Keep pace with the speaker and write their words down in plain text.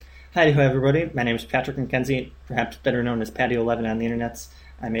Hi, everybody. My name is Patrick McKenzie, perhaps better known as Patty11 on the internets.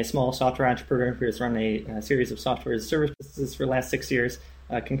 I'm a small software entrepreneur who has run a series of software as a service businesses for the last 6 years.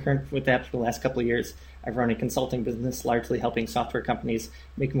 Concurrent with that, for the last couple of years, I've run a consulting business largely helping software companies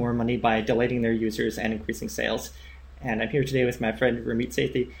make more money by delighting their users and increasing sales. And I'm here today with my friend Ramit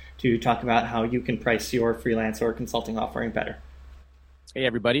Sethi to talk about how you can price your freelance or consulting offering better. Hey,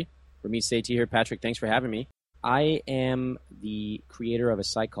 everybody. Ramit Sethi here. Patrick, thanks for having me. I am the creator of a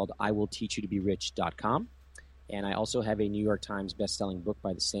site called IWillTeachYouToBeRich.com, and I also have a New York Times best-selling book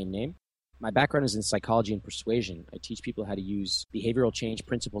by the same name. My background is in psychology and persuasion. I teach people how to use behavioral change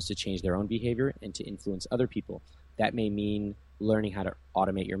principles to change their own behavior and to influence other people. That may mean learning how to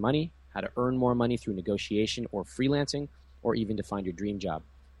automate your money, how to earn more money through negotiation or freelancing, or even to find your dream job.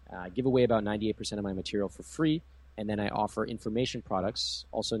 I give away about 98% of my material for free, and then I offer information products,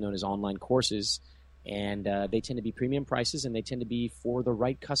 also known as online courses, and they tend to be premium prices, and they tend to be for the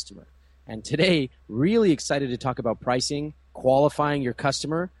right customer. And today, really excited to talk about pricing, qualifying your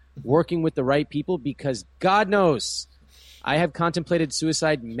customer, working with the right people, because God knows I have contemplated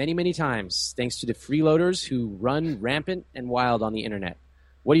suicide many, many times thanks to the freeloaders who run rampant and wild on the internet.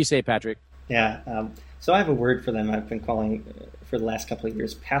 What do you say, Patrick? Yeah, so I have a word for them I've been calling for the last couple of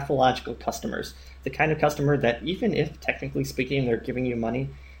years, pathological customers. The kind of customer that even if, technically speaking, they're giving you money,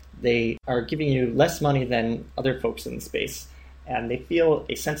 they are giving you less money than other folks in the space, and they feel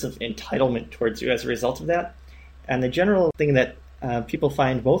a sense of entitlement towards you as a result of that. And the general thing that people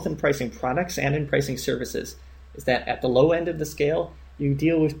find both in pricing products and in pricing services is that at the low end of the scale, you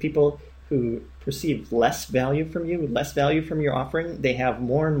deal with people who perceive less value from you, less value from your offering. They have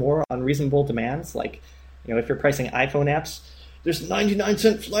more and more unreasonable demands, like, if you're pricing iPhone apps, this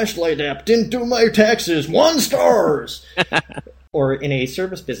 99-cent flashlight app didn't do my taxes, 1 star! Or in a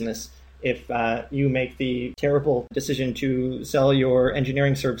service business, if you make the terrible decision to sell your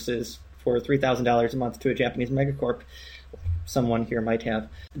engineering services for $3,000 a month to a Japanese megacorp, someone here might have,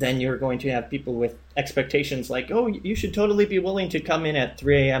 then you're going to have people with expectations like, oh, you should totally be willing to come in at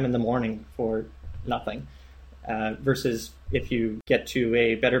 3 a.m. in the morning for nothing. Versus if you get to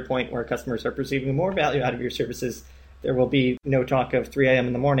a better point where customers are perceiving more value out of your services, there will be no talk of 3 a.m.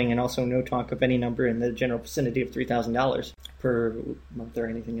 in the morning and also no talk of any number in the general vicinity of $3,000 per month or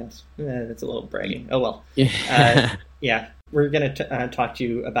anything else. That's a little bragging. Oh, well. Yeah, we're going to talk to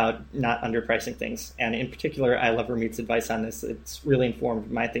you about not underpricing things. And in particular, I love Ramit's advice on this. It's really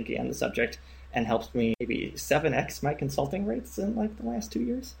informed my thinking on the subject and helped me maybe 7x my consulting rates in like the last 2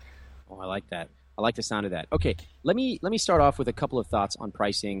 years. Oh, I like that. I like the sound of that. Okay, let me start off with a couple of thoughts on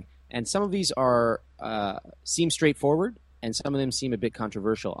pricing. And some of these are seem straightforward, and some of them seem a bit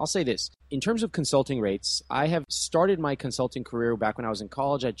controversial. I'll say this. In terms of consulting rates, I have started my consulting career back when I was in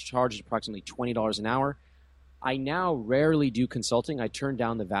college. I charged approximately $20 an hour. I now rarely do consulting. I turn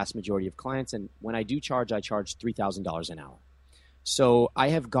down the vast majority of clients, and when I do charge, I charge $3,000 an hour. So I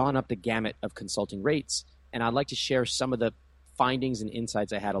have gone up the gamut of consulting rates, and I'd like to share some of the findings and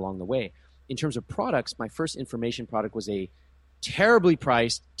insights I had along the way. In terms of products, my first information product was a terribly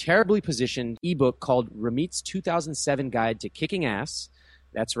priced, terribly positioned ebook called Ramit's 2007 Guide to Kicking Ass.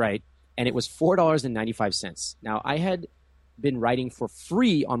 That's right. And it was $4.95. Now, I had been writing for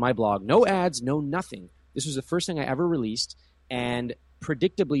free on my blog, no ads, no nothing. This was the first thing I ever released, and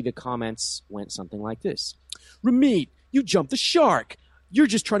predictably the comments went something like this. Ramit, you jumped the shark. You're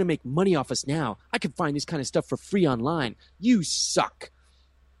just trying to make money off us now. I can find this kind of stuff for free online. You suck.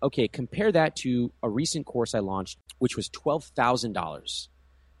 Okay, compare that to a recent course I launched, which was $12,000,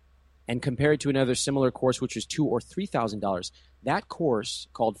 and compare it to another similar course, which was $2,000 or $3,000. That course,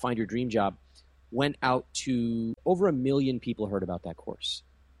 called Find Your Dream Job, went out to over 1 million people heard about that course.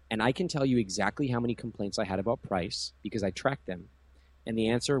 And I can tell you exactly how many complaints I had about price because I tracked them. And the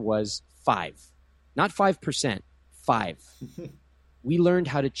answer was 5. Not 5%, 5. We learned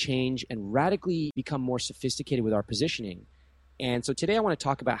how to change and radically become more sophisticated with our positioning. And so today I want to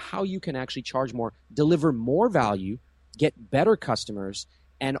talk about how you can actually charge more, deliver more value, get better customers,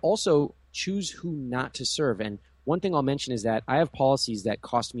 and also choose who not to serve. And one thing I'll mention is that I have policies that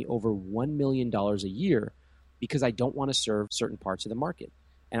cost me over $1 million a year because I don't want to serve certain parts of the market.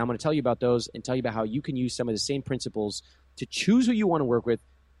 And I'm going to tell you about those and tell you about how you can use some of the same principles to choose who you want to work with,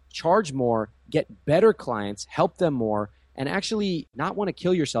 charge more, get better clients, help them more, and actually not want to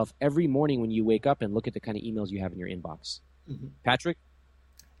kill yourself every morning when you wake up and look at the kind of emails you have in your inbox. Mm-hmm. Patrick,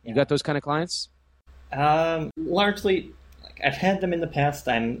 you got those kind of clients? Largely, I've had them in the past.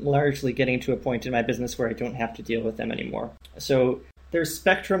 I'm largely getting to a point in my business where I don't have to deal with them anymore. So there's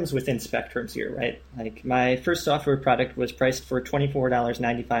spectrums within spectrums here, right? Like my first software product was priced for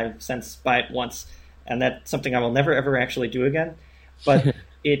 $24.95 buy it once, and that's something I will never ever actually do again. But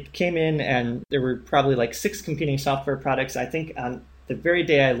it came in and there were probably like 6 competing software products. I think on the very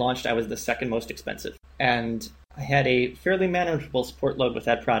day I launched, I was the second most expensive. And I had a fairly manageable support load with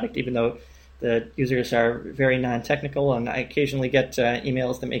that product, even though the users are very non-technical, and I occasionally get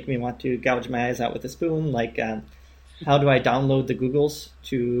emails that make me want to gouge my eyes out with a spoon, like how do I download the Googles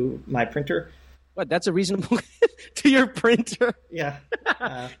to my printer? What, that's a reasonable to your printer? Yeah.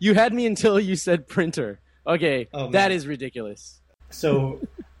 You had me until you said printer. Okay, that is ridiculous. So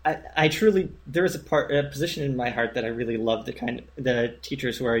I truly, there is a position in my heart that I really love the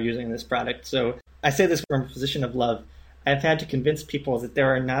teachers who are using this product. So I say this from a position of love. I've had to convince people that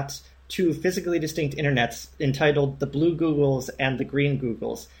there are not 2 physically distinct internets entitled the blue Googles and the green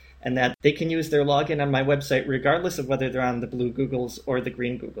Googles, and that they can use their login on my website regardless of whether they're on the blue Googles or the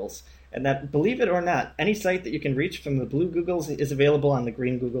green Googles. And that, believe it or not, any site that you can reach from the blue Googles is available on the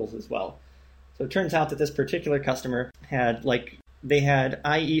green Googles as well. So it turns out that this particular customer had they had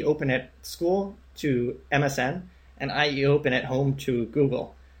IE Open at school to MSN and IE Open at home to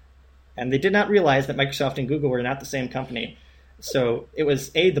Google. And they did not realize that Microsoft and Google were not the same company. So it was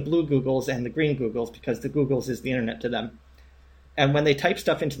the blue Googles and the green Googles, because the Googles is the internet to them. And when they typed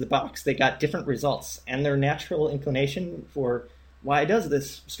stuff into the box, they got different results. And their natural inclination for why does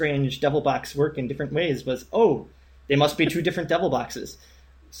this strange devil box work in different ways was, they must be 2 different devil boxes.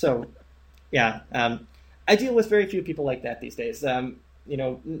 So, yeah, I deal with very few people like that these days. The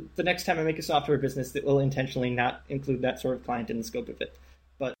next time I make a software business, that will intentionally not include that sort of client in the scope of it.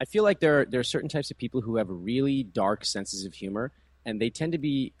 But I feel like there are certain types of people who have really dark senses of humor, and they tend to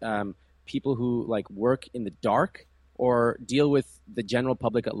be people who work in the dark or deal with the general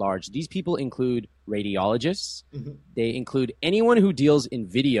public at large. These people include radiologists. Mm-hmm. They include anyone who deals in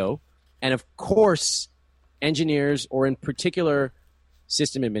video, and of course, engineers, or in particular,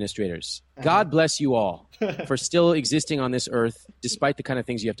 system administrators. God bless you all for still existing on this earth, despite the kind of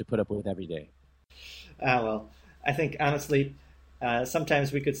things you have to put up with every day. Well, I think honestly,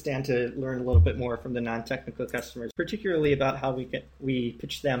 sometimes we could stand to learn a little bit more from the non-technical customers, particularly about how we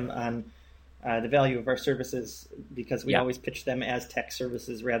pitch them on the value of our services, because we always pitch them as tech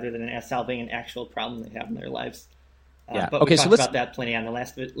services rather than as solving an actual problem they have in their lives. But we talked about that plenty on the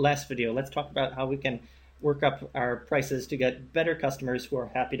last video. Let's talk about how we can work up our prices to get better customers who are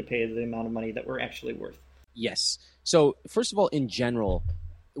happy to pay the amount of money that we're actually worth. Yes. So first of all, in general,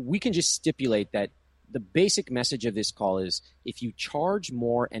 we can just stipulate that the basic message of this call is if you charge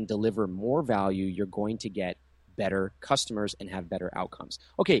more and deliver more value, you're going to get better customers and have better outcomes.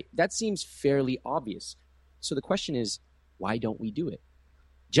 Okay, that seems fairly obvious. So the question is, why don't we do it?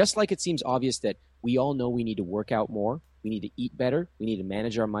 Just like it seems obvious that we all know we need to work out more, we need to eat better, we need to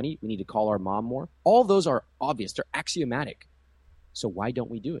manage our money, we need to call our mom more. All those are obvious, they're axiomatic. So why don't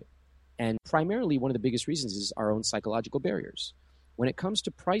we do it? And primarily, one of the biggest reasons is our own psychological barriers. When it comes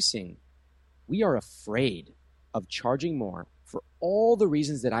to pricing, we are afraid of charging more for all the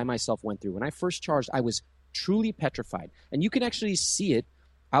reasons that I myself went through. When I first charged, I was truly petrified. And you can actually see it.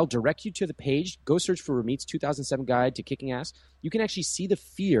 I'll direct you to the page. Go search for Ramit's 2007 Guide to Kicking Ass. You can actually see the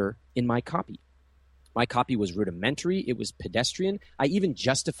fear in my copy. My copy was rudimentary. It was pedestrian. I even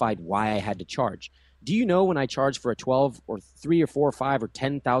justified why I had to charge. Do you know when I charge for a $12 or $3 or $4 or $5 or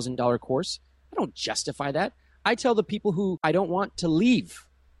 $10,000 course? I don't justify that. I tell the people who I don't want to leave,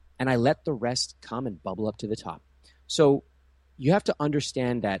 and I let the rest come and bubble up to the top. So you have to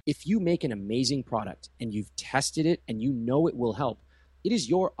understand that if you make an amazing product and you've tested it and you know it will help, it is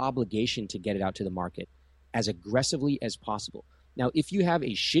your obligation to get it out to the market as aggressively as possible. Now, if you have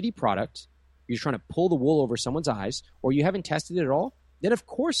a shitty product, you're trying to pull the wool over someone's eyes, or you haven't tested it at all, then of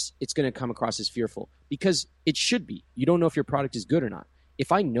course it's going to come across as fearful, because it should be. You don't know if your product is good or not.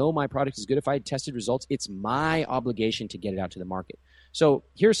 If I know my product is good, if I had tested results, it's my obligation to get it out to the market. So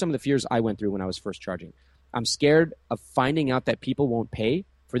here are some of the fears I went through when I was first charging. I'm scared of finding out that people won't pay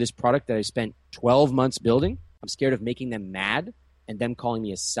for this product that I spent 12 months building. I'm scared of making them mad and them calling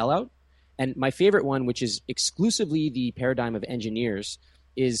me a sellout. And my favorite one, which is exclusively the paradigm of engineers,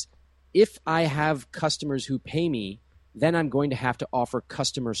 is if I have customers who pay me, then I'm going to have to offer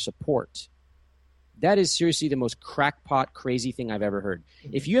customer support. That is seriously the most crackpot, crazy thing I've ever heard.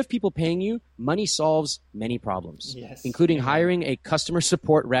 If you have people paying you, money solves many problems, including hiring a customer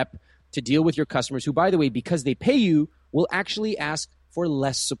support rep to deal with your customers who, by the way, because they pay you, will actually ask for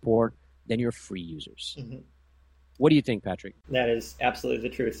less support than your free users. Mm-hmm. What do you think, Patrick? That is absolutely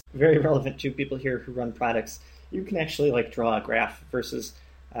the truth. Very relevant to people here who run products. You can actually draw a graph versus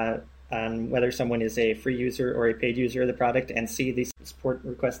on whether someone is a free user or a paid user of the product and see these support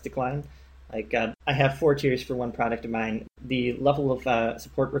requests decline. I have 4 tiers for one product of mine. The level of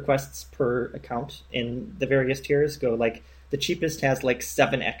support requests per account in the various tiers go The cheapest has like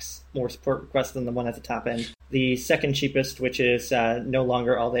 7x more support requests than the one at the top end. The second cheapest, which is no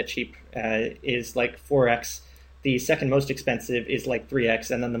longer all that cheap, is like 4x. The second most expensive is like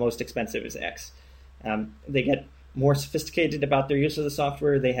 3x, and then the most expensive is x. They get more sophisticated about their use of the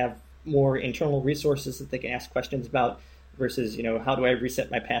software. They have more internal resources that they can ask questions about versus, how do I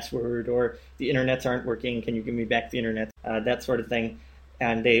reset my password, or the internets aren't working, can you give me back the internet, that sort of thing.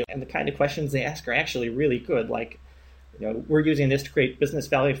 And the kind of questions they ask are actually really good. Like, we're using this to create business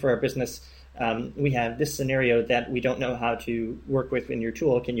value for our business. We have this scenario that we don't know how to work with in your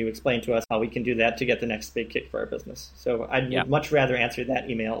tool. Can you explain to us how we can do that to get the next big kick for our business? So I'd much rather answer that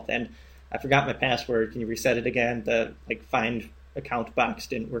email than, I forgot my password, can you reset it again? The find account box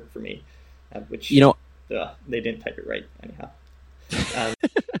didn't work for me, which they didn't type it right anyhow.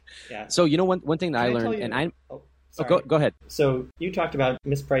 Yeah. So one thing that I learned, go ahead. So you talked about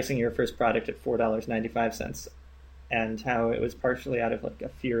mispricing your first product at $4.95. And how it was partially out of a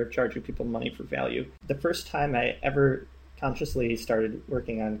fear of charging people money for value. The first time I ever consciously started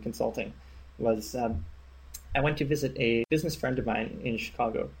working on consulting was I went to visit a business friend of mine in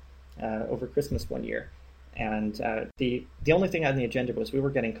Chicago over Christmas one year. And the only thing on the agenda was we were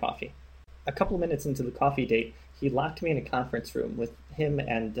getting coffee. A couple of minutes into the coffee date, he locked me in a conference room with him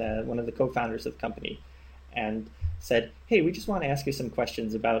and one of the co-founders of the company and said, hey, we just want to ask you some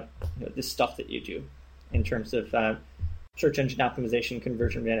questions about this stuff that you do, in terms of search engine optimization,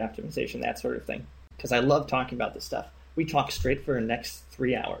 conversion rate optimization, that sort of thing. Because I love talking about this stuff. We talked straight for the next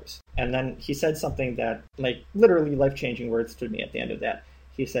 3 hours. And then he said something that, literally life-changing words to me at the end of that.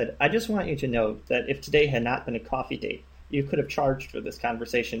 He said, I just want you to know that if today had not been a coffee date, you could have charged for this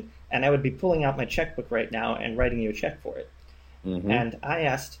conversation, and I would be pulling out my checkbook right now and writing you a check for it. Mm-hmm. And I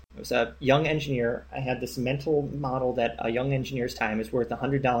asked, I was a young engineer, I had this mental model that a young engineer's time is worth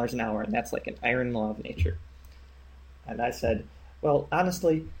 $100 an hour, and that's like an iron law of nature. And I said, well,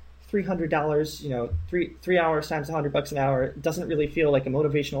 honestly, $300, 3 hours times $100 an hour doesn't really feel like a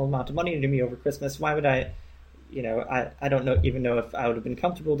motivational amount of money to me over Christmas. Why would I don't even know if I would have been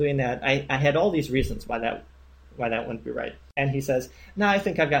comfortable doing that. I had all these reasons why that wouldn't be right. And he says, no, I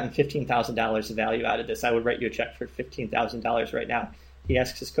think I've gotten $15,000 of value out of this. I would write you a check for $15,000 right now. He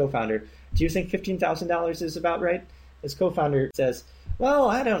asks his co-founder, do you think $15,000 is about right? His co-founder says, well,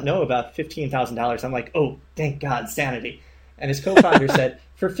 I don't know about $15,000. I'm like, oh, thank God, sanity. And his co-founder said,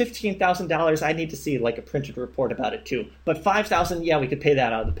 for $15,000, I need to see a printed report about it too. But $5,000, yeah, we could pay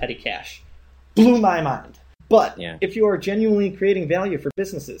that out of the petty cash. Blew my mind. But if you are genuinely creating value for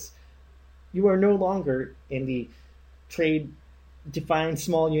businesses, you are no longer in the trade define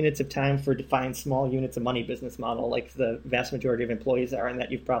small units of time for define small units of money business model like the vast majority of employees are, and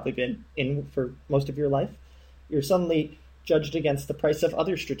that you've probably been in for most of your life. You're suddenly judged against the price of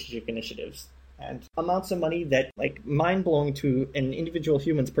other strategic initiatives. And amounts of money that, mind-blowing to an individual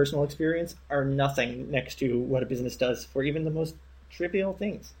human's personal experience, are nothing next to what a business does for even the most trivial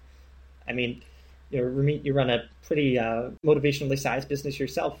things. I mean, Ramit, you run a pretty motivationally sized business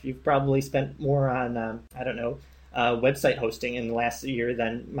yourself. You've probably spent more on, website hosting in the last year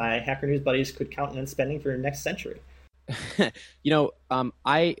than my Hacker News buddies could count on spending for the next century.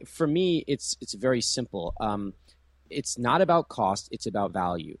 For me, it's very simple. It's not about cost, it's about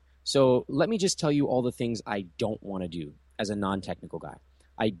value. So let me just tell you all the things I don't want to do as a non-technical guy.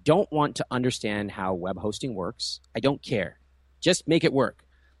 I don't want to understand how web hosting works. I don't care. Just make it work.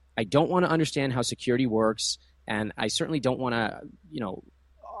 I don't want to understand how security works, and I certainly don't want to,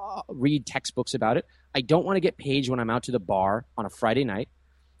 read textbooks about it. I don't want to get paged when I'm out to the bar on a Friday night.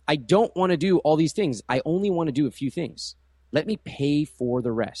 I don't want to do all these things. I only want to do a few things. Let me pay for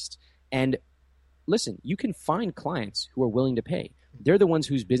the rest. And listen, you can find clients who are willing to pay. They're the ones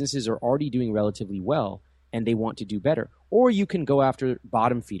whose businesses are already doing relatively well and they want to do better. Or you can go after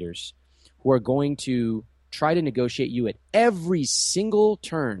bottom feeders who are going to try to negotiate you at every single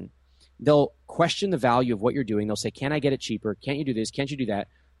turn. They'll question the value of what you're doing. They'll say, can I get it cheaper? Can't you do this? Can't you do that?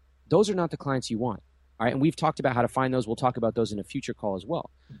 Those are not the clients you want. All right. And we've talked about how to find those. We'll talk about those in a future call as well.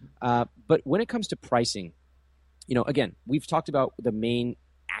 But when it comes to pricing, again, we've talked about the main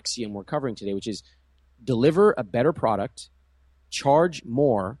axiom we're covering today, which is deliver a better product, charge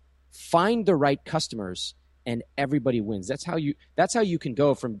more, find the right customers, and everybody wins. That's how you can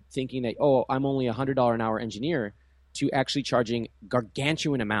go from thinking that, oh, I'm only $100 an hour engineer, to actually charging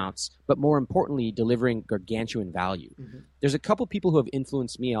gargantuan amounts, but more importantly, delivering gargantuan value. Mm-hmm. There's a couple people who have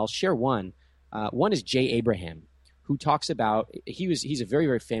influenced me. I'll share one. One is Jay Abraham, who talks about, he's a very,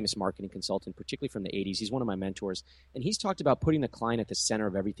 very famous marketing consultant, particularly from the 80s. He's one of my mentors. And he's talked about putting the client at the center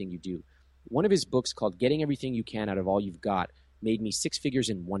of everything you do. One of his books called Getting Everything You Can Out of All You've Got made me 6 figures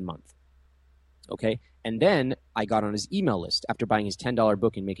in 1 month. okay? And then I got on his email list after buying his $10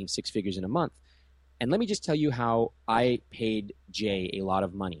 book and making six figures in a month. And let me just tell you how I paid Jay a lot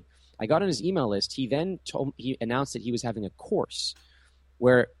of money. I got on his email list. He then announced that he was having a course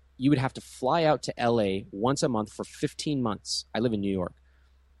where you would have to fly out to LA once a month for 15 months. I live in New York.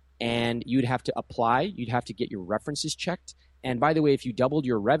 And you'd have to apply. You'd have to get your references checked. And by the way, if you doubled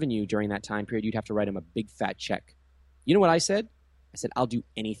your revenue during that time period, you'd have to write him a big fat check. You know what I said? I said, I'll do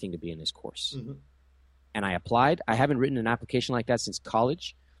anything to be in this course. Mm-hmm. And I applied. I haven't written an application like that since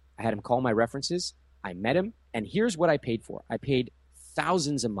college. I had him call my references. I met him. And here's what I paid for. I paid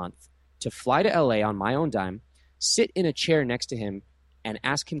thousands a month to fly to LA on my own dime, sit in a chair next to him, and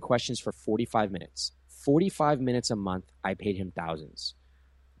ask him questions for 45 minutes. 45 minutes a month, I paid him thousands.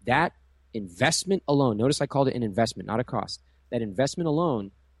 That investment alone, notice I called it an investment, not a cost. That investment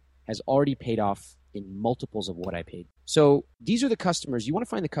alone has already paid off in multiples of what I paid. So these are the customers. You want to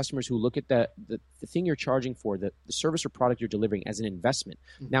find the customers who look at the thing you're charging for, the service or product you're delivering as an investment.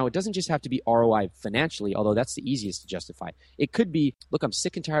 Mm-hmm. Now, it doesn't just have to be ROI financially, although that's the easiest to justify. It could be, look, I'm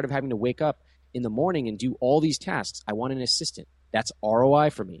sick and tired of having to wake up in the morning and do all these tasks. I want an assistant. That's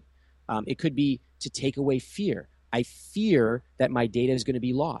ROI for me. It could be to take away fear. I fear that my data is going to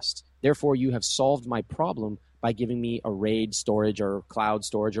be lost. Therefore, you have solved my problem by giving me a RAID storage or cloud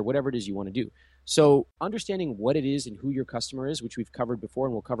storage or whatever it is you want to do. So understanding what it is and who your customer is, which we've covered before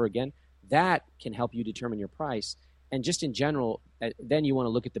and we'll cover again, that can help you determine your price. And just in general, then you want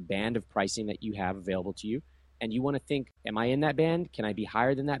to look at the band of pricing that you have available to you. And you want to think, am I in that band? Can I be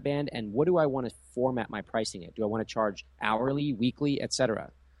higher than that band? And what do I want to format my pricing at? Do I want to charge hourly, weekly,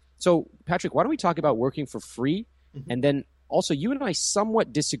 etc.? So Patrick, why don't we talk about working for free? Mm-hmm. And then also, you and I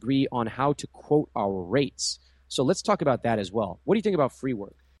somewhat disagree on how to quote our rates. So let's talk about that as well. What do you think about free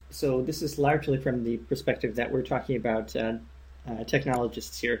work? So this is largely from the perspective that we're talking about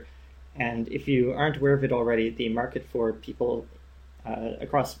technologists here. And if you aren't aware of it already, the market for people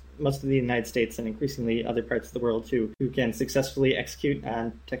across most of the United States and increasingly other parts of the world who can successfully execute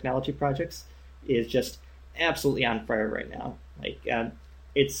on technology projects is just absolutely on fire right now. Like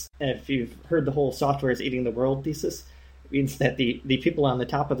it's, if you've heard the whole software is eating the world thesis, it means that the people on the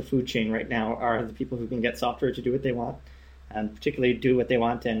top of the food chain right now are the people who can get software to do what they want, and particularly do what they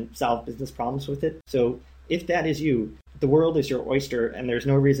want and solve business problems with it. So if that is you, the world is your oyster, and there's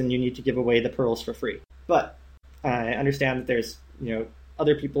no reason you need to give away the pearls for free. But I understand that there's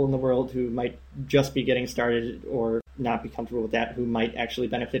other people in the world who might just be getting started or not be comfortable with that, who might actually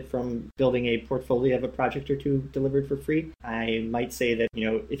benefit from building a portfolio of a project or two delivered for free. I might say that,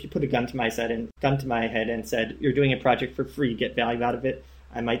 if you put a gun to my head and said, you're doing a project for free, get value out of it,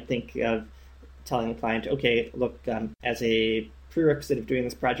 I might think of telling the client, okay, look, as a prerequisite of doing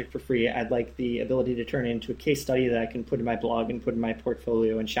this project for free, I'd like the ability to turn it into a case study that I can put in my blog and put in my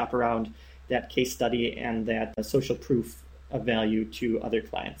portfolio and shop around that case study and that social proof of value to other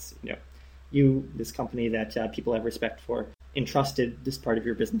clients. You, this company that people have respect for, entrusted this part of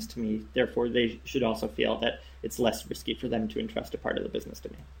your business to me. Therefore, they should also feel that it's less risky for them to entrust a part of the business to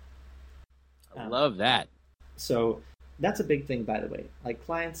me. I love that. So that's a big thing, by the way. Like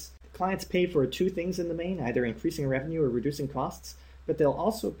clients pay for two things in the main, either increasing revenue or reducing costs, but they'll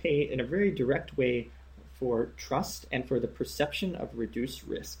also pay in a very direct way for trust and for the perception of reduced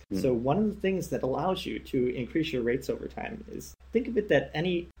risk. Mm. So one of the things that allows you to increase your rates over time is, think of it that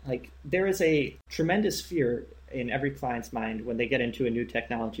there is a tremendous fear in every client's mind when they get into a new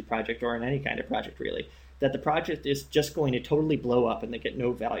technology project or in any kind of project really, that the project is just going to totally blow up and they get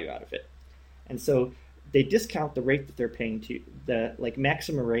no value out of it. And so they discount the rate that they're paying to the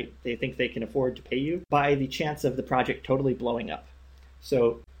maximum rate they think they can afford to pay you by the chance of the project totally blowing up.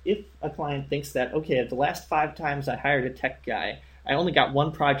 So if a client thinks that, okay, the last 5 times I hired a tech guy, I only got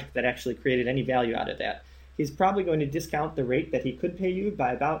one project that actually created any value out of that, he's probably going to discount the rate that he could pay you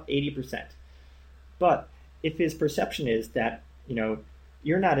by about 80%. But if his perception is that,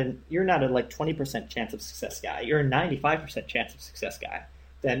 you're not a 20% chance of success guy, you're a 95% chance of success guy,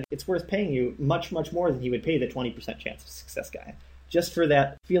 then it's worth paying you much, much more than he would pay the 20% chance of success guy, just for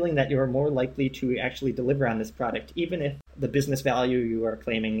that feeling that you're more likely to actually deliver on this product, even if the business value you are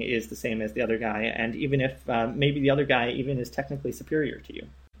claiming is the same as the other guy, and even if maybe the other guy even is technically superior to you.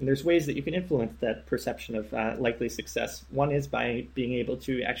 And there's ways that you can influence that perception of likely success. One is by being able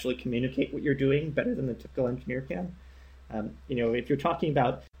to actually communicate what you're doing better than the typical engineer can. If you're talking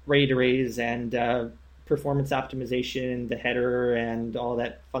about RAID arrays and performance optimization, the header, and all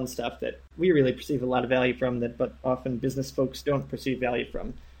that fun stuff that we really perceive a lot of value from, but often business folks don't perceive value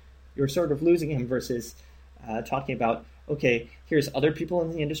from, you're sort of losing him versus talking about, okay, here's other people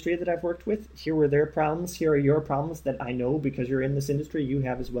in the industry that I've worked with. Here were their problems. Here are your problems that I know because you're in this industry. You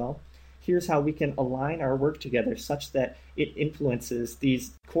have as well. here's how we can align our work together such that it influences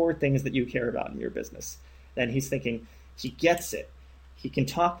these core things that you care about in your business. Then he's thinking, he gets it. He can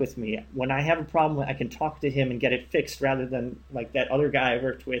talk with me. When I have a problem, I can talk to him and get it fixed, rather than like that other guy I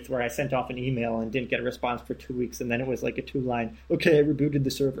worked with where I sent off an email and didn't get a response for 2 weeks, and then it was like a 2-line, okay, I rebooted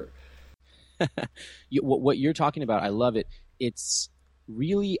the server. What you're talking about, I love it. It's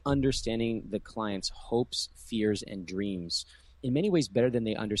really understanding the client's hopes, fears, and dreams in many ways better than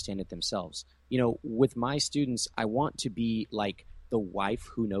they understand it themselves. With my students, I want to be like the wife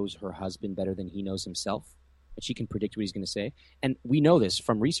who knows her husband better than he knows himself. And she can predict what he's going to say. And we know this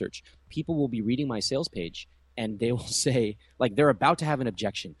from research. People will be reading my sales page and they will say, like, they're about to have an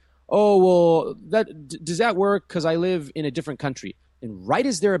objection. Oh, well, does that work? Because I live in a different country. And right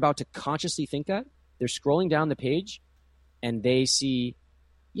as they're about to consciously think that, they're scrolling down the page and they see,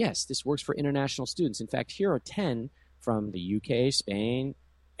 yes, this works for international students. In fact, here are 10 from the UK, Spain,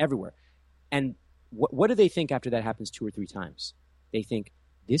 everywhere. And what do they think after that happens 2 or 3 times? They think,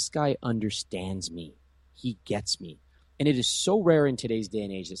 this guy understands me. He gets me. And it is so rare in today's day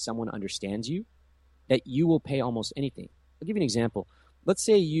and age that someone understands you that you will pay almost anything. I'll give you an example. Let's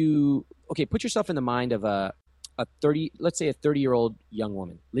say put yourself in the mind of a 30-year-old young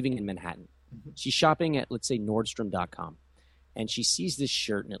woman living in Manhattan. Mm-hmm. She's shopping at, let's say, Nordstrom.com. And she sees this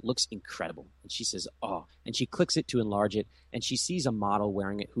shirt and it looks incredible. And she says, oh, and she clicks it to enlarge it. And she sees a model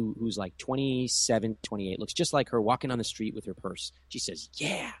wearing it who's like 27, 28, looks just like her, walking on the street with her purse. She says,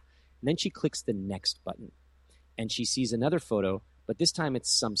 yeah. And then she clicks the next button and she sees another photo, but this time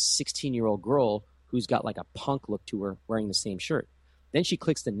it's some 16-year-old girl who's got like a punk look to her wearing the same shirt. Then she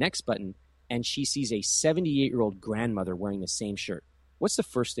clicks the next button and she sees a 78-year-old grandmother wearing the same shirt. What's the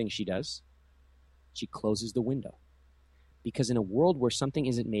first thing she does? She closes the window. Because in a world where something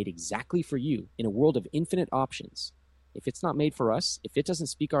isn't made exactly for you, in a world of infinite options, if it's not made for us, if it doesn't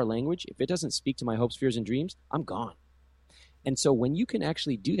speak our language, if it doesn't speak to my hopes, fears, and dreams, I'm gone. And so when you can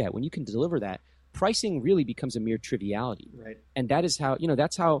actually do that, when you can deliver that, pricing really becomes a mere triviality. Right. And that is how,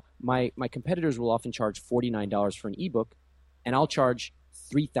 that's how my competitors will often charge $49 for an ebook, and I'll charge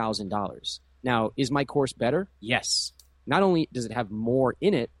 $3,000. Now, is my course better? Yes. Not only does it have more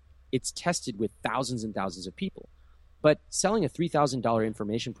in it, it's tested with thousands and thousands of people. But selling a $3,000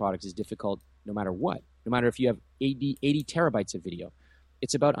 information product is difficult no matter what, no matter if you have 80 terabytes of video.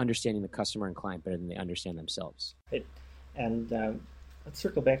 It's about understanding the customer and client better than they understand themselves. Right. And let's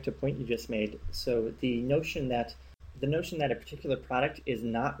circle back to a point you just made. So the notion that a particular product is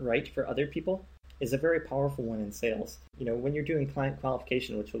not right for other people is a very powerful one in sales. When you're doing client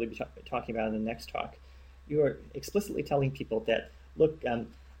qualification, which we'll be talking about in the next talk, you are explicitly telling people that, look,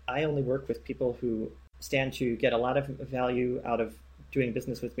 I only work with people who stand to get a lot of value out of doing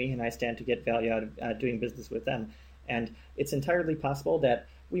business with me, and I stand to get value out of doing business with them. And it's entirely possible that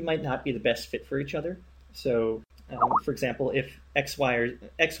we might not be the best fit for each other. So, for example, if X, Y,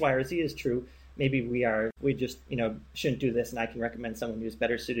 or Z is true, maybe we just shouldn't do this, and I can recommend someone who's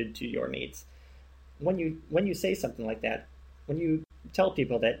better suited to your needs. When you say something like that, when you tell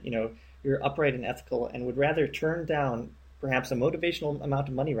people that you're upright and ethical and would rather turn down perhaps a motivational amount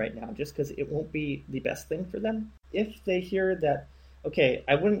of money right now just because it won't be the best thing for them, if they hear that, okay,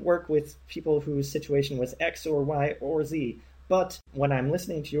 I wouldn't work with people whose situation was X or Y or Z, but when I'm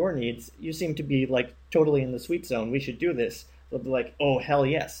listening to your needs, you seem to be like totally in the sweet zone. We should do this. They'll be like, oh, hell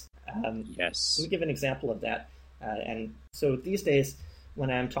yes. Yes. Let me give an example of that. And so these days, when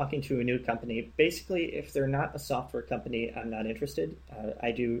I'm talking to a new company, basically, if they're not a software company, I'm not interested.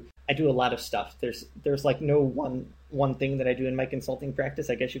 I do a lot of stuff. There's like no one thing that I do in my consulting practice.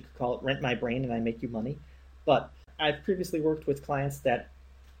 I guess you could call it rent my brain and I make you money. But I've previously worked with clients that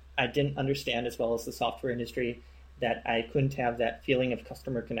I didn't understand as well as the software industry, that I couldn't have that feeling of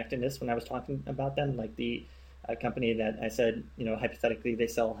customer connectedness when I was talking about them, like the company that I said, hypothetically, they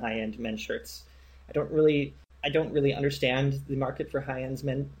sell high-end men's shirts. I don't really understand the market for high-end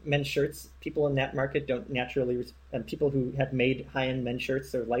men's shirts. People in that market don't naturally, people who have made high-end men's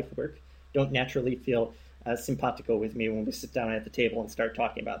shirts their life work, don't naturally feel simpatico with me when we sit down at the table and start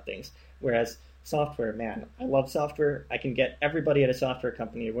talking about things. Whereas software, man, I love software. I can get everybody at a software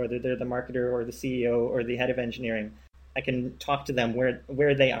company, whether they're the marketer or the CEO or the head of engineering. I can talk to them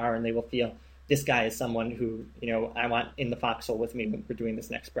where they are, and they will feel this guy is someone who I want in the foxhole with me when we're doing this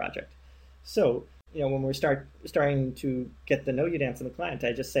next project. So when we're starting to get the know you dance on the client,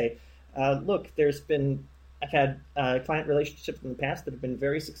 I just say, look, I've had client relationships in the past that have been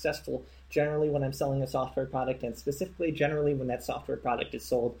very successful, generally when I'm selling a software product, and specifically generally when that software product is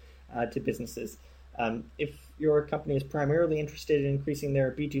sold to businesses. If your company is primarily interested in increasing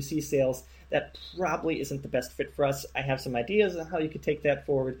their B2C sales, that probably isn't the best fit for us. I have some ideas on how you could take that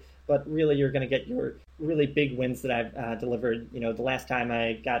forward, but really you're going to get your really big wins that I've delivered. The last time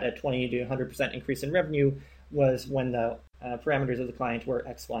I got a 20 to 100% increase in revenue was when the parameters of the client were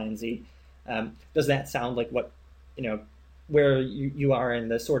X, Y, and Z. Does that sound like what, where you are in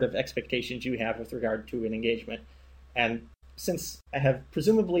the sort of expectations you have with regard to an engagement? And since I have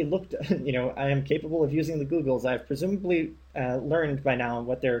presumably looked, I am capable of using the Googles, I've presumably learned by now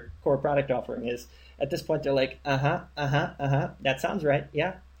what their core product offering is. At this point, they're like, that sounds right.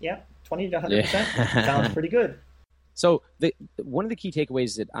 Yeah, 20 to 100%. Sounds pretty good. So one of the key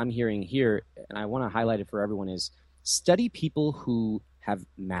takeaways that I'm hearing here, and I want to highlight it for everyone, is study people who have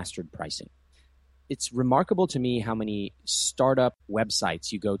mastered pricing. It's remarkable to me how many startup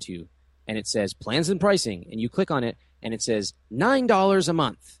websites you go to, and it says plans and pricing, and you click on it, and it says $9 a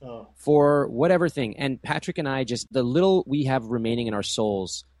month for whatever thing. And Patrick and I, just the little we have remaining in our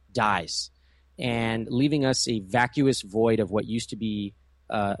souls dies, and leaving us a vacuous void of what used to be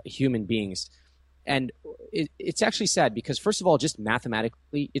human beings. And it's actually sad because, first of all, just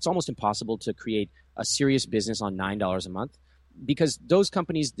mathematically, it's almost impossible to create a serious business on $9 a month, because those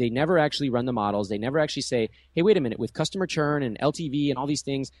companies, they never actually run the models. They never actually say, hey, wait a minute, with customer churn and LTV and all these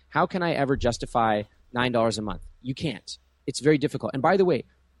things, how can I ever justify $9 a month? You can't. It's very difficult. And by the way,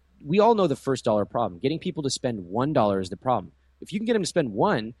 we all know the first dollar problem. Getting people to spend $1 is the problem. If you can get them to spend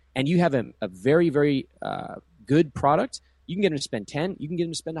 $1 and you have a very, very good product, you can get them to spend 10, you can get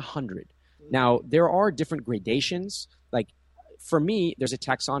them to spend 100. Now, there are different gradations. Like for me, there's a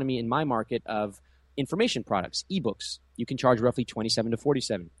taxonomy in my market of information products, ebooks. You can charge roughly $27 to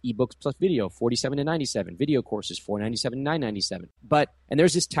 $47. Ebooks plus video, $47 to $97. Video courses, $497 to $997. And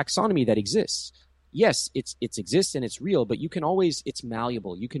there's this taxonomy that exists. Yes, it exists and it's real, but you can always, it's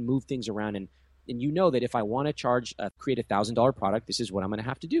malleable. You can move things around, and you know that if I want to create $1,000 product, this is what I'm going to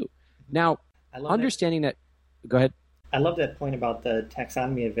have to do. Now, understanding that, go ahead. I love that point about the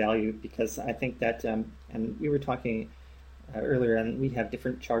taxonomy of value, because I think that, and we were talking earlier, and we have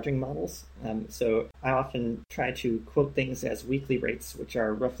different charging models. So I often try to quote things as weekly rates, which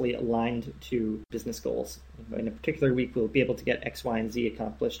are roughly aligned to business goals. In a particular week, we'll be able to get X, Y, and Z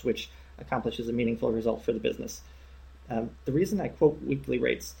accomplished, which accomplishes a meaningful result for the business. The reason I quote weekly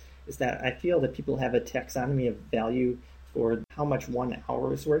rates is that I feel that people have a taxonomy of value for how much 1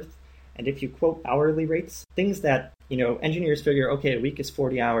 hour is worth. And if you quote hourly rates, things that, engineers figure, okay, a week is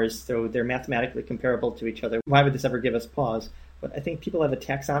 40 hours, so they're mathematically comparable to each other. Why would this ever give us pause? But I think people have a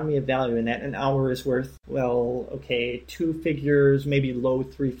taxonomy of value in that an hour is worth, 2 figures, maybe low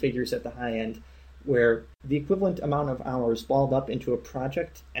 3 figures at the high end, where the equivalent amount of hours balled up into a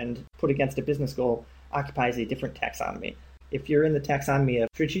project and put against a business goal occupies a different taxonomy. If you're in the taxonomy of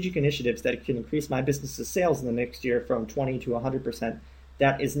strategic initiatives that can increase my business's sales in the next year from 20 to 100%,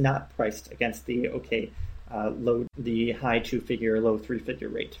 that is not priced against the the high 2-figure, low 3-figure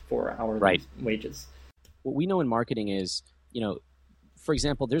rate for hourly wages. What we know in marketing is, for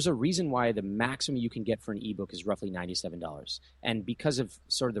example, there's a reason why the maximum you can get for an ebook is roughly $97. And because of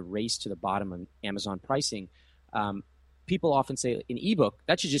sort of the race to the bottom of Amazon pricing, people often say an ebook,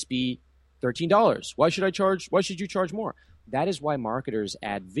 that should just be $13. Why should you charge more? That is why marketers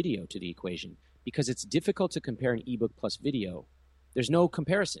add video to the equation, because it's difficult to compare an ebook plus video. There's no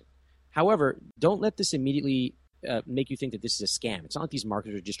comparison. However, don't let this immediately make you think that this is a scam. It's not like these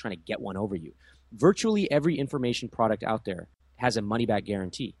marketers are just trying to get one over you. Virtually every information product out there has a money-back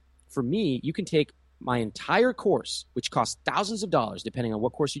guarantee. For me, you can take my entire course, which costs thousands of dollars, depending on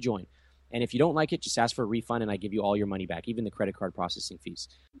what course you join, and if you don't like it, just ask for a refund and I give you all your money back, even the credit card processing fees.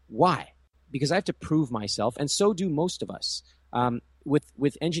 Why? Because I have to prove myself, and so do most of us.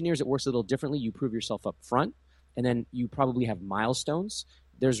 With engineers, it works a little differently. You prove yourself up front, and then you probably have milestones.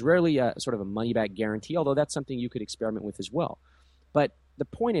 There's rarely a sort of a money-back guarantee, although that's something you could experiment with as well. But the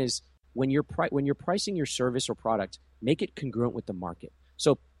point is, when you're pricing your service or product, make it congruent with the market.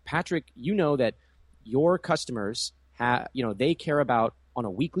 So, Patrick, you know that your customers they care about on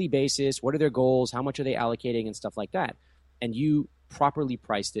a weekly basis, what are their goals, how much are they allocating, and stuff like that. And you properly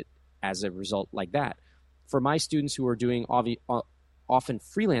priced it as a result like that. For my students who are doing often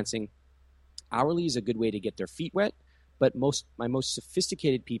freelancing, hourly is a good way to get their feet wet, but my most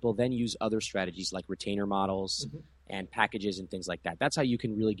sophisticated people then use other strategies like retainer models and packages and things like that. That's how you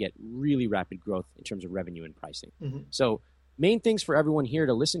can really get really rapid growth in terms of revenue and pricing. So main things for everyone here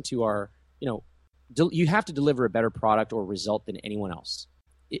to listen to are, you have to deliver a better product or result than anyone else.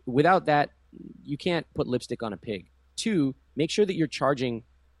 Without that, you can't put lipstick on a pig. 2, make sure that you're charging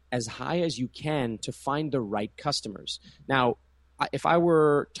as high as you can to find the right customers. Now, if I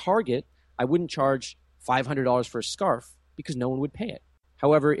were Target, I wouldn't charge $500 for a scarf because no one would pay it.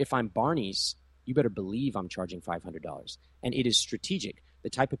 However, if I'm Barney's, you better believe I'm charging $500. And it is strategic. The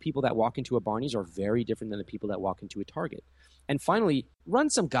type of people that walk into a Barney's are very different than the people that walk into a Target. And finally, run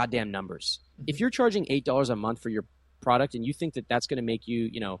some goddamn numbers. If you're charging $8 a month for your product and you think that that's going to make you,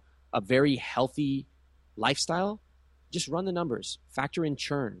 a very healthy lifestyle, just run the numbers. Factor in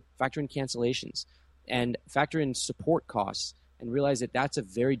churn, factor in cancellations, and factor in support costs, and realize that that's a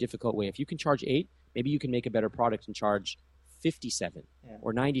very difficult way. If you can charge 8, maybe you can make a better product and charge 57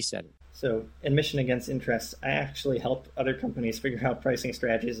 or 97. So, admission against interest, I actually help other companies figure out pricing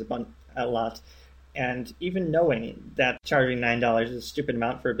strategies a lot. And even knowing that charging $9 is a stupid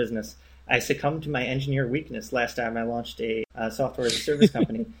amount for a business, I succumbed to my engineer weakness last time I launched a software as a service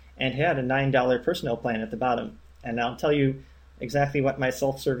company and had a $9 personnel plan at the bottom. And I'll tell you exactly what my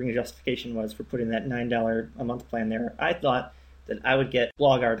self-serving justification was for putting that $9 a month plan there. I thought that I would get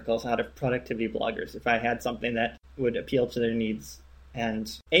blog articles out of productivity bloggers if I had something that would appeal to their needs.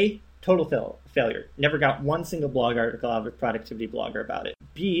 And A, total failure. Never got one single blog article out of a productivity blogger about it.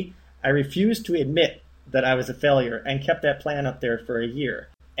 B, I refused to admit that I was a failure and kept that plan up there for a year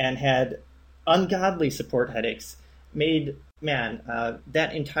and had ungodly support headaches.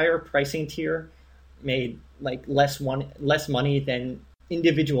 That entire pricing tier made like less money than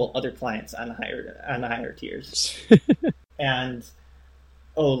individual other clients on the higher tiers. And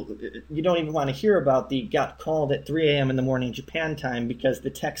you don't even want to hear about the got called at 3 a.m. in the morning Japan time because the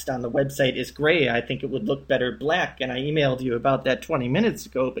text on the website is gray. I think it would look better black, and I emailed you about that 20 minutes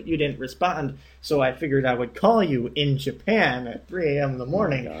ago, but you didn't respond, so I figured I would call you in Japan at 3 a.m. in the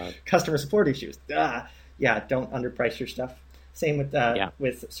morning. Customer support issues. Don't underprice your stuff. Same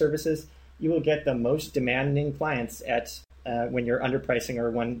with services. You will get the most demanding clients at when you're underpricing or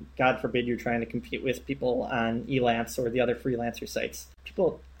when, God forbid, you're trying to compete with people on Elance or the other freelancer sites.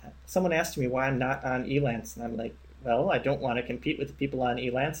 Someone asked me why I'm not on Elance, and I'm like, well, I don't want to compete with the people on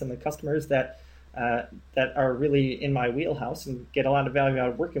Elance, and the customers that are really in my wheelhouse and get a lot of value out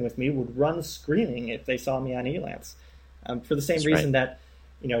of working with me would run screaming if they saw me on Elance. For the same reason that,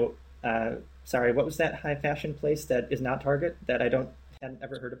 what was that high fashion place that is not Target that I hadn't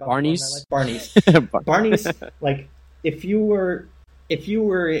ever heard about? Barney's. Barney's. Barney's. Like, if you were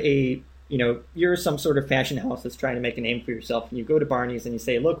you're some sort of fashion house that's trying to make a name for yourself, and you go to Barney's and you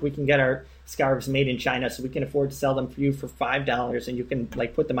say, look, we can get our scarves made in China, so we can afford to sell them for you for $5, and you can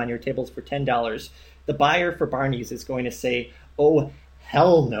put them on your tables for $10. The buyer for Barney's is going to say, oh,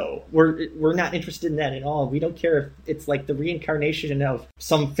 hell no. We're not interested in that at all. We don't care if it's like the reincarnation of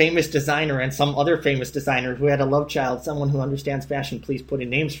some famous designer and some other famous designer who had a love child, someone who understands fashion. Please put in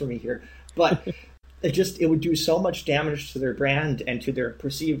names for me here. But it would do so much damage to their brand and to their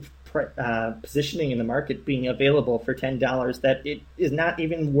perceived positioning in the market being available for $10 that it is not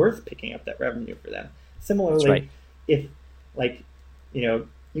even worth picking up that revenue for them. Similarly, if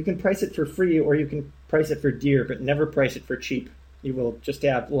you can price it for free or you can price it for dear, but never price it for cheap. You will just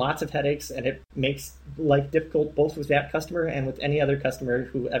have lots of headaches, and it makes life difficult both with that customer and with any other customer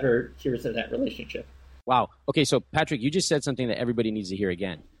who ever hears of that relationship. Wow. Okay, so Patrick, you just said something that everybody needs to hear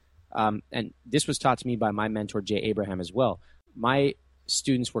again. And this was taught to me by my mentor, Jay Abraham, as well. My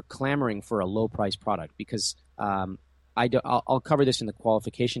students were clamoring for a low-price product because I'll cover this in the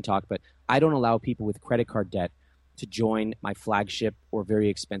qualification talk, but I don't allow people with credit card debt to join my flagship or very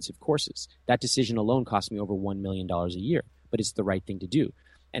expensive courses. That decision alone cost me over $1 million a year, but it's the right thing to do.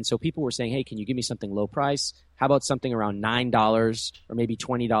 And so people were saying, hey, can you give me something low price? How about something around $9 or maybe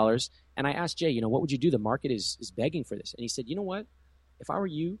 $20? And I asked Jay, what would you do? The market is begging for this. And he said, you know what? If I were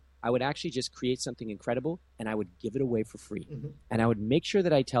you, I would actually just create something incredible and I would give it away for free. Mm-hmm. And I would make sure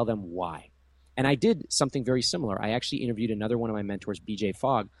that I tell them why. And I did something very similar. I actually interviewed another one of my mentors, BJ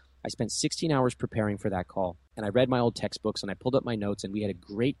Fogg. I spent 16 hours preparing for that call. And I read my old textbooks and I pulled up my notes and we had a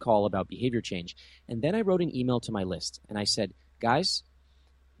great call about behavior change. And then I wrote an email to my list and I said, guys,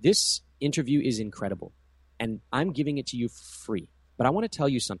 this interview is incredible and I'm giving it to you for free. But I want to tell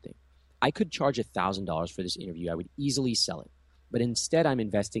you something. I could charge $1,000 for this interview. I would easily sell it. But instead, I'm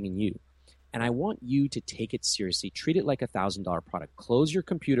investing in you. And I want you to take it seriously. Treat it like a $1,000 product. Close your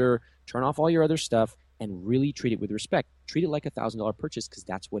computer, turn off all your other stuff, and really treat it with respect. Treat it like a $1,000 purchase because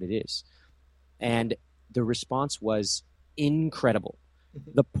that's what it is. And the response was incredible.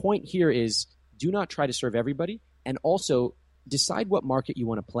 Mm-hmm. The point here is do not try to serve everybody, and also decide what market you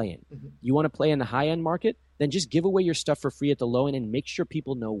want to play in. Mm-hmm. You want to play in the high-end market? Then just give away your stuff for free at the low end and make sure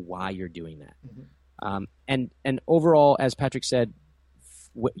people know why you're doing that. Mm-hmm. And overall, as Patrick said,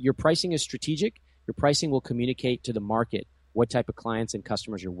 your pricing is strategic. Your pricing will communicate to the market what type of clients and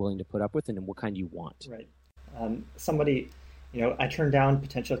customers you're willing to put up with and what kind you want. Right. I turn down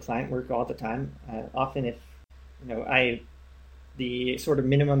potential client work all the time. Often if, I the sort of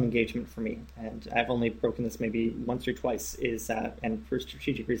minimum engagement for me, and I've only broken this maybe once or twice, is, and for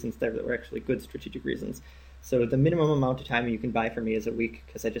strategic reasons there that were actually good strategic reasons. So the minimum amount of time you can buy from me is a week,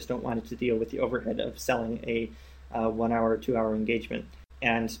 because I just don't want it to deal with the overhead of selling a 1 hour or 2 hour engagement.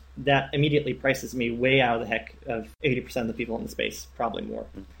 And that immediately prices me way out of the heck of 80% of the people in the space, probably more.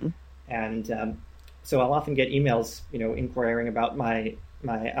 Mm-hmm. And so I'll often get emails, inquiring about my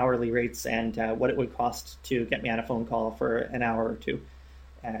hourly rates and what it would cost to get me on a phone call for an hour or two.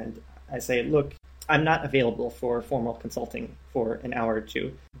 And I say, look, I'm not available for formal consulting for an hour or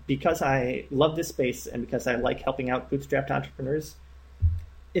two. Because I love this space and because I like helping out bootstrapped entrepreneurs,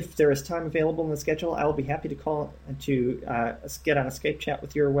 if there is time available in the schedule, I will be happy to call and to get on a Skype chat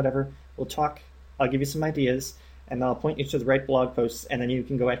with you or whatever. We'll talk. I'll give you some ideas, and I'll point you to the right blog posts, and then you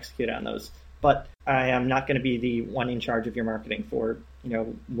can go execute on those. But I am not going to be the one in charge of your marketing for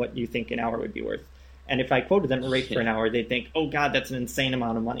what you think an hour would be worth. And if I quoted them a rate for an hour, they'd think, oh, God, that's an insane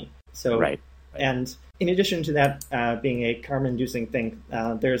amount of money. So, right. And in addition to that being a karma-inducing thing,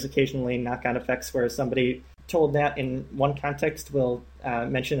 there's occasionally knock-on effects where somebody told that in one context will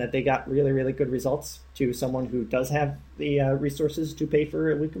mention that they got really, really good results to someone who does have the resources to pay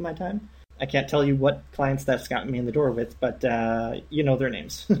for a week of my time. I can't tell you what clients that's gotten me in the door with, but you know their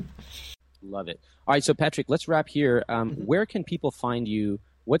names. Love it. All right, so Patrick, let's wrap here. Where can people find you?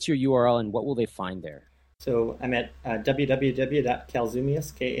 What's your URL, and what will they find there? So I'm at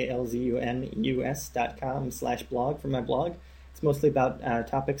www.kalzumeus, kalzumeus.com/blog for my blog. It's mostly about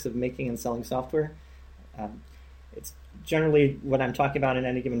topics of making and selling software. It's generally what I'm talking about in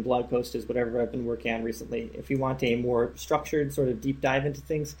any given blog post is whatever I've been working on recently. If you want a more structured sort of deep dive into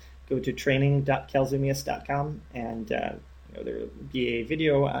things, go to training.kalzumeus.com, and there will be a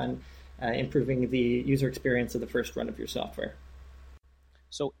video on improving the user experience of the first run of your software.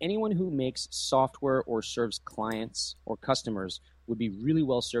 So anyone who makes software or serves clients or customers would be really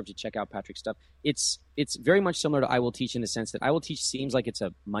well served to check out Patrick's stuff. It's very much similar to I Will Teach in the sense that I Will Teach seems like it's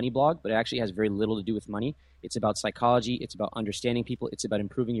a money blog, but it actually has very little to do with money. It's about psychology. It's about understanding people. It's about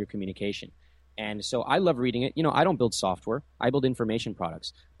improving your communication. And so I love reading it. I don't build software. I build information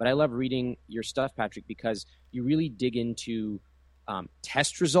products. But I love reading your stuff, Patrick, because you really dig into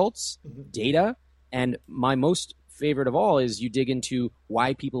test results, data, and my most favorite of all is you dig into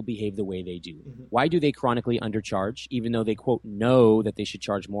why people behave the way they do. Why do they chronically undercharge, even though they, quote, know that they should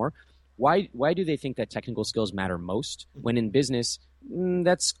charge more? Why do they think that technical skills matter most when in business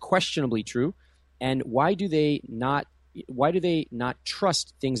that's questionably true? And why do they not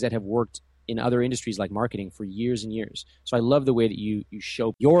trust things that have worked in other industries like marketing for years and years? So I love the way that you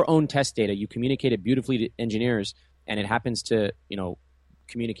show your own test data, you communicate it beautifully to engineers, and it happens to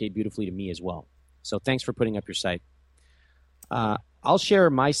communicate beautifully to me as well. So thanks for putting up your site. I'll share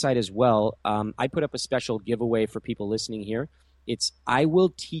my site as well. I put up a special giveaway for people listening here. It's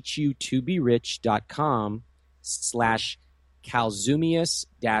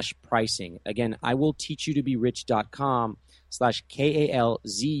iwillteachyoutoberich.com/Kalzumeus-pricing. Again,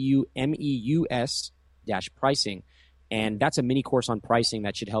 iwillteachyoutoberich.com/KALZUMEUS-pricing. And that's a mini course on pricing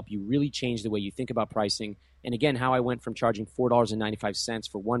that should help you really change the way you think about pricing. And again, how I went from charging $4.95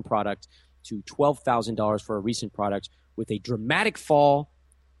 for one product to $12,000 for a recent product with a dramatic fall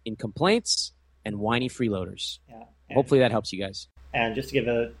in complaints and whiny freeloaders. Yeah, hopefully that helps you guys. And just to give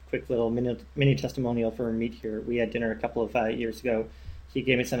a quick little mini testimonial for Meet here, we had dinner a couple of years ago. He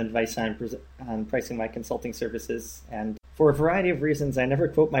gave me some advice on pricing my consulting services. And for a variety of reasons, I never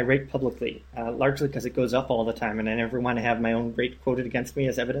quote my rate publicly, largely because it goes up all the time, and I never want to have my own rate quoted against me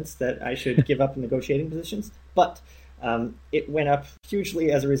as evidence that I should give up in negotiating positions. But it went up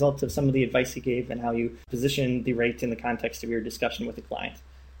hugely as a result of some of the advice he gave and how you position the rate in the context of your discussion with the client.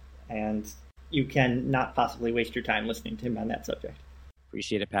 And you can not possibly waste your time listening to him on that subject.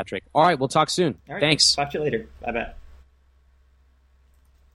 Appreciate it, Patrick. All right, we'll talk soon. All right, thanks. Talk to you later. Bye-bye.